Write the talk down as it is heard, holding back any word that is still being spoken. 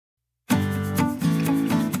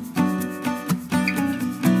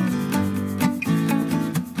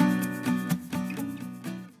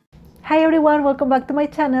Hi everyone, welcome back to my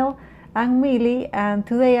channel. I'm Mily and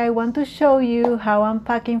today I want to show you how I'm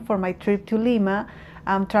packing for my trip to Lima.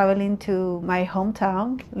 I'm traveling to my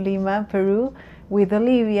hometown, Lima, Peru, with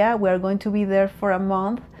Olivia. We are going to be there for a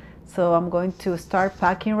month, so I'm going to start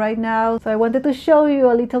packing right now. So I wanted to show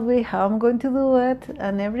you a little bit how I'm going to do it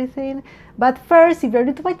and everything. But first, if you're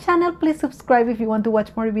new to my channel, please subscribe if you want to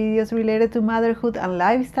watch more videos related to motherhood and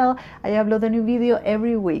lifestyle. I upload a new video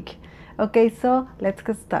every week. Okay, so let's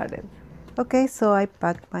get started. Okay, so I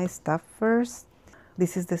packed my stuff first.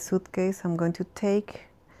 This is the suitcase I'm going to take.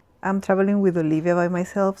 I'm traveling with Olivia by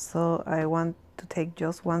myself, so I want to take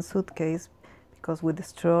just one suitcase because with the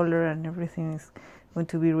stroller and everything is going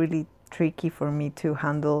to be really tricky for me to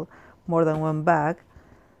handle more than one bag.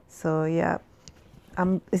 So yeah,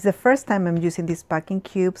 it's the first time I'm using these packing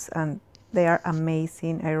cubes and they are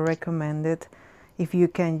amazing. I recommend it. If you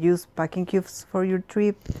can use packing cubes for your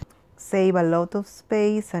trip, save a lot of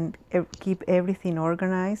space and keep everything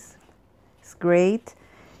organized. It's great.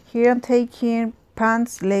 Here I'm taking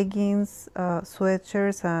pants, leggings,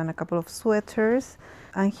 sweatshirts and a couple of sweaters,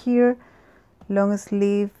 and here long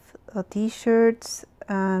sleeve t-shirts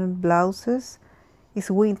and blouses. It's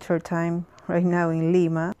winter time right now in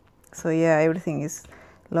Lima, so yeah, everything is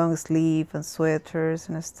long sleeve and sweaters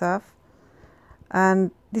and stuff. And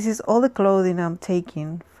this is all the clothing I'm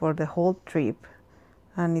taking for the whole trip,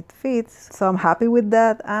 and it fits, so I'm happy with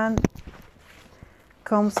that. And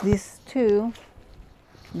comes these two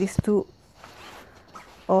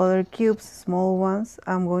other cubes, small ones.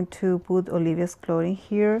 I'm going to put Olivia's clothing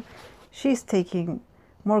here. She's taking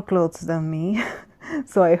more clothes than me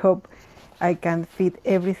so I hope I can fit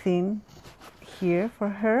everything here for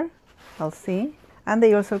her. I'll see. And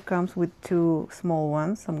they also comes with two small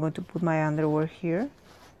ones. I'm going to put my underwear here.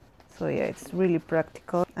 So yeah, it's really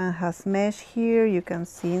practical and has mesh here. You can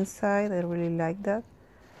see inside. I really like that.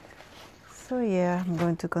 So yeah, I'm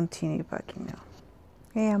going to continue packing now.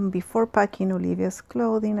 Okay, and before packing Olivia's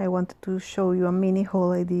clothing, I wanted to show you a mini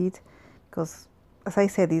haul I did because, as I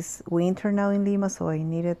said, it's winter now in Lima, so I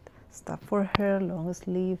needed stuff for her, long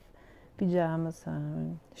sleeve pajamas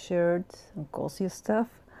and shirts and cozy stuff.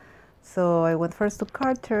 So I went first to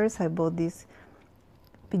Carter's. I bought these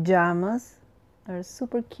pajamas. They're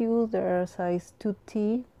super cute. They're size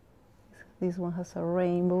 2T. This one has a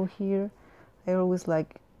rainbow here. I always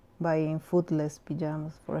like buying footless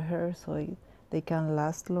pajamas for her so they can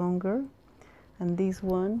last longer. And this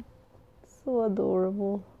one, so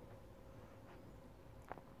adorable.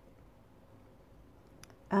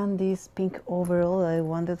 And this pink overall I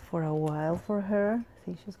wanted for a while for her. I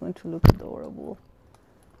think she's going to look adorable.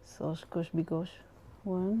 So gosh bigosh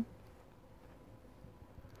one.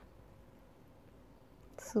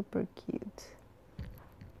 Super cute.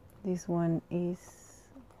 This one is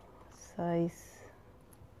size,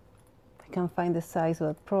 I can't find the size,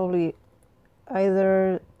 but probably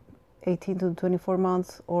either 18 to 24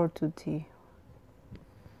 months or 2T.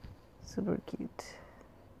 Super cute.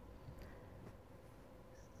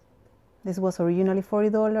 This was originally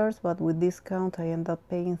 $40, but with discount I ended up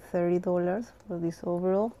paying $30 for this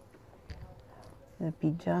overall. The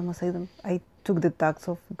pajamas, I took the tags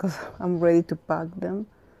off because I'm ready to pack them.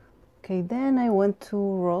 Okay, then I went to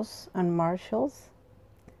Ross and Marshall's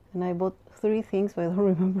and I bought three things, but I don't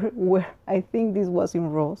remember where. I think this was in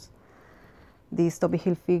Ross. This Tommy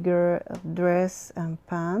Hilfiger dress and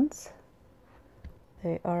pants.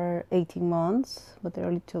 They are 18 months, but they're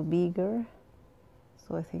a little bigger.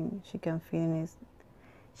 So I think she can fit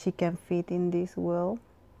in this well.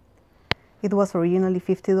 It was originally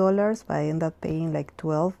 $50, but I ended up paying like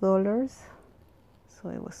 $12. So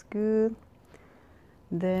it was good.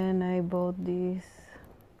 Then I bought these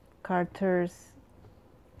Carter's,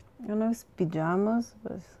 I don't know if it's pajamas,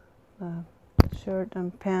 but shirt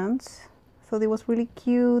and pants. So it was really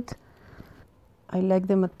cute. I like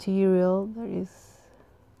the material. There is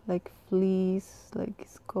like fleece, like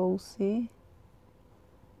it's cozy.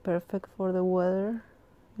 Perfect for the weather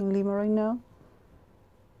in Lima right now.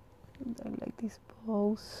 I like this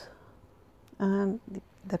pose. And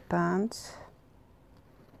the pants.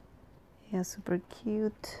 Yeah, super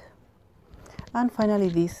cute. And finally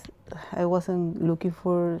this, I wasn't looking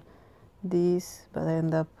for this, but I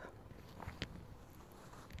ended up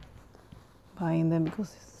buying them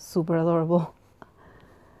because it's super adorable.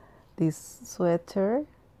 This sweater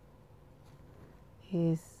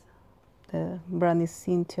is, the brand is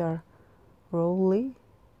Cynthia Rowley.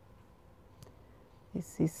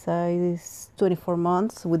 This size is 24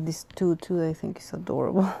 months with this tutu. I think it's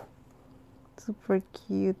adorable. Super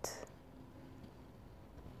cute.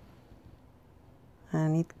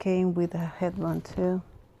 And it came with a headband too.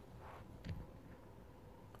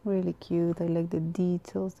 Really cute. I like the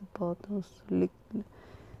details, the buttons.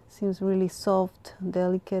 Seems really soft,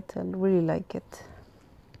 delicate. I really like it.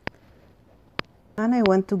 And I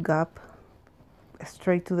went to Gap,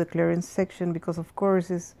 straight to the clearance section, because of course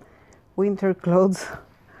it's winter clothes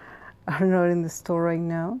are not in the store right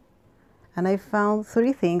now. And I found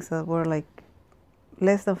 3 things that were like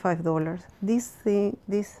less than $5.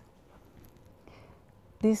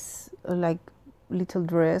 This like little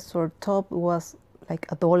dress or top was like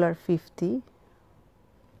 $1.50.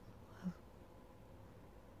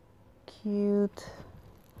 Cute.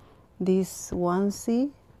 This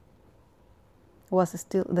onesie was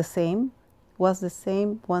still the same.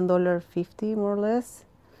 $1.50 more or less.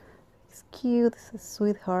 It's cute. It's a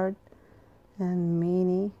sweetheart and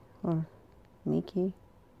Minnie or Mickey.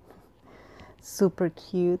 Super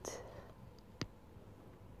cute.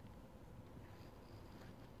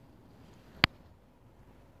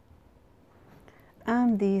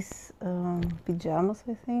 And these pajamas,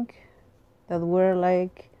 I think, that were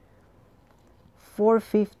like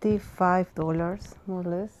 $4.50, $5 more or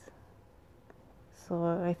less. So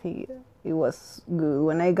I think it was good.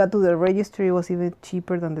 When I got to the registry, it was even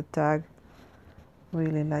cheaper than the tag.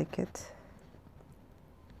 Really like it.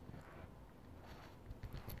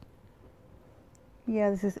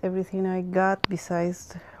 Yeah, this is everything I got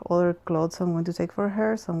besides other clothes I'm going to take for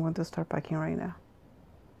her. So I'm going to start packing right now.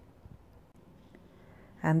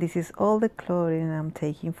 And this is all the clothing I'm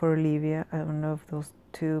taking for Olivia. I don't know if those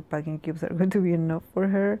 2 packing cubes are going to be enough for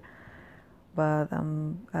her, but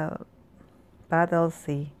I'll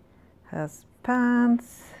see. Has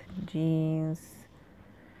pants, jeans,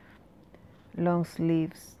 long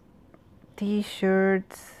sleeves,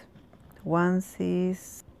 t-shirts,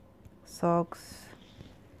 onesies, socks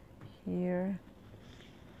here.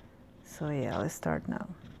 So yeah, let's start now.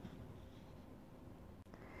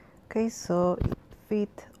 Okay, so it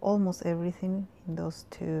fit almost everything in those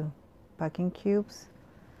 2 packing cubes,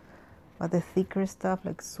 but the thicker stuff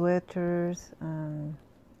like sweaters and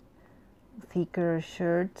thicker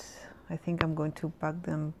shirts, I think I'm going to pack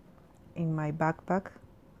them in my backpack.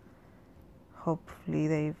 Hopefully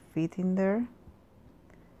they fit in there.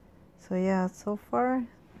 So yeah, so far I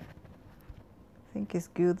think it's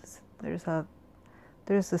good. There's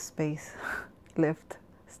a space left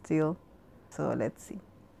still, so let's see.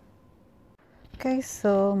 Okay,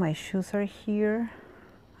 so my shoes are here.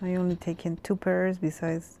 I only taken 2 pairs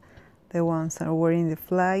besides the ones I'm wearing the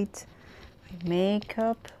flight. My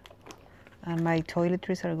makeup and my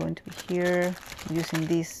toiletries are going to be here. I'm using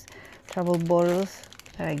these travel bottles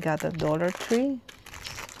that I got at Dollar Tree.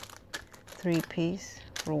 3-piece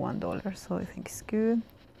for $1, so I think it's good.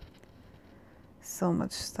 So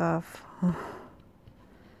much stuff.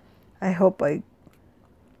 I hope I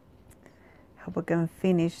can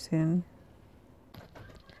finish soon.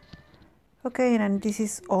 Okay, and this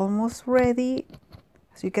is almost ready.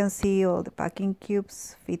 As you can see, all the packing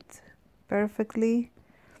cubes fit perfectly.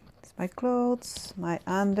 It's my clothes, my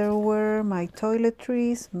underwear, my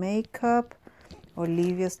toiletries, makeup,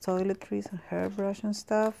 Olivia's toiletries and hairbrush and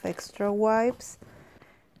stuff, extra wipes.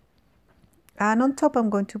 And on top I'm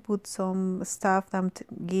going to put some stuff,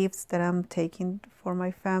 gifts that I'm taking for my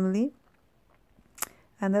family.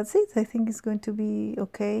 And that's it. I think it's going to be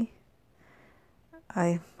okay.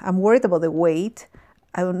 I'm worried about the weight.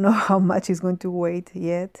 I don't know how much it's going to weigh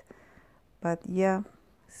yet. But yeah,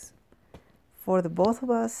 for the both of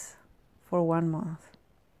us, for 1 month.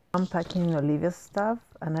 I'm packing Olivia's stuff,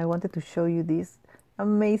 and I wanted to show you this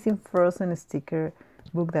amazing Frozen sticker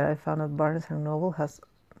book that I found at Barnes & Noble. Has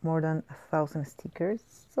more than 1,000 stickers.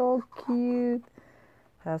 So cute.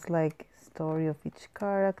 Has like story of each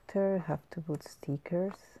character. Have to put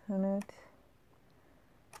stickers on it.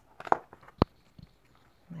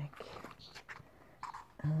 Like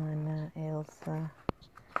Anna, Elsa,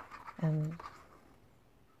 and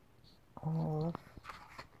Olaf.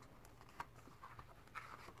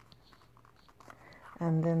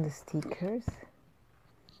 And then the stickers.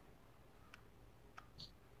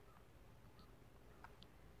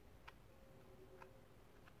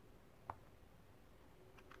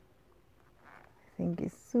 I think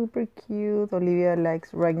it's super cute. Olivia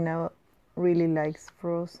really likes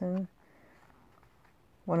Frozen.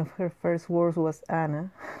 One of her first words was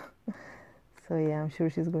Anna. So yeah, I'm sure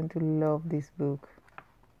she's going to love this book.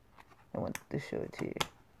 I wanted to show it to you.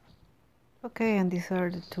 Okay, and these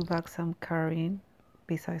are the 2 bags I'm carrying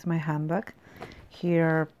besides my handbag.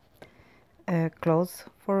 Here are clothes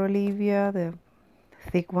for Olivia, the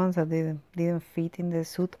thick ones that didn't fit in the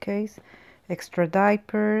suitcase, extra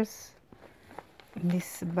diapers.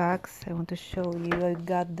 These bags I want to show you, I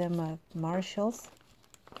got them at Marshall's.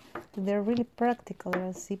 They're really practical.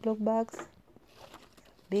 They're Ziploc bags.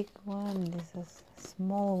 Big one, this is a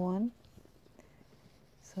small one.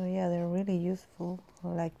 So yeah, they're really useful. I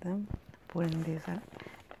like them. Putting this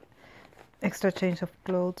extra change of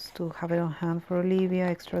clothes to have it on hand for Olivia.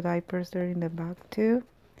 Extra diapers there in the bag too.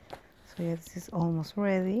 So yeah, this is almost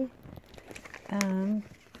ready. And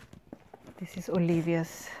this is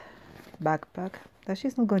Olivia's backpack that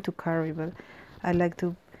she's not going to carry, but I like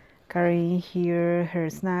to carry here her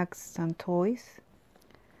snacks and toys.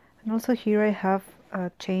 And also here I have a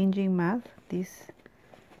changing mat. This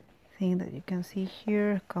thing that you can see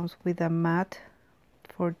here comes with a mat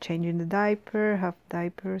for changing the diaper. Have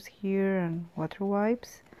diapers here and water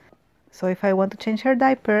wipes. So if I want to change her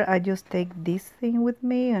diaper, I just take this thing with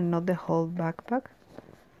me and not the whole backpack.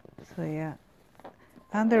 So yeah,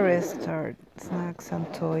 and the rest are snacks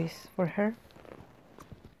and toys for her.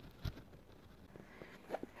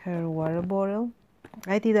 Her water bottle.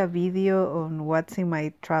 I did a video on what's in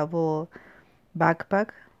my travel backpack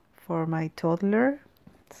for my toddler,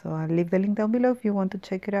 so I'll leave the link down below if you want to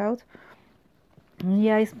check it out. And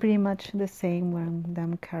yeah, it's pretty much the same one that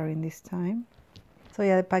I'm carrying this time. So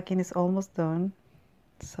yeah, the packing is almost done,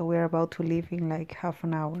 so we're about to leave in like half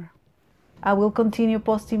an hour. I will continue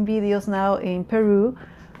posting videos now in Peru,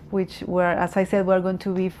 which as I said, we're going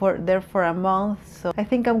to be there for a month. So I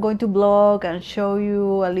think I'm going to vlog and show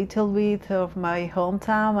you a little bit of my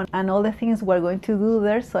hometown and all the things we're going to do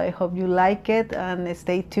there. So I hope you like it and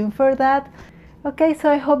stay tuned for that. Okay, so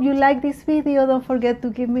I hope you like this video. Don't forget to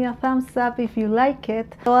give me a thumbs up if you like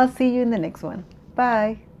it. So I'll see you in the next one.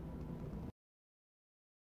 Bye.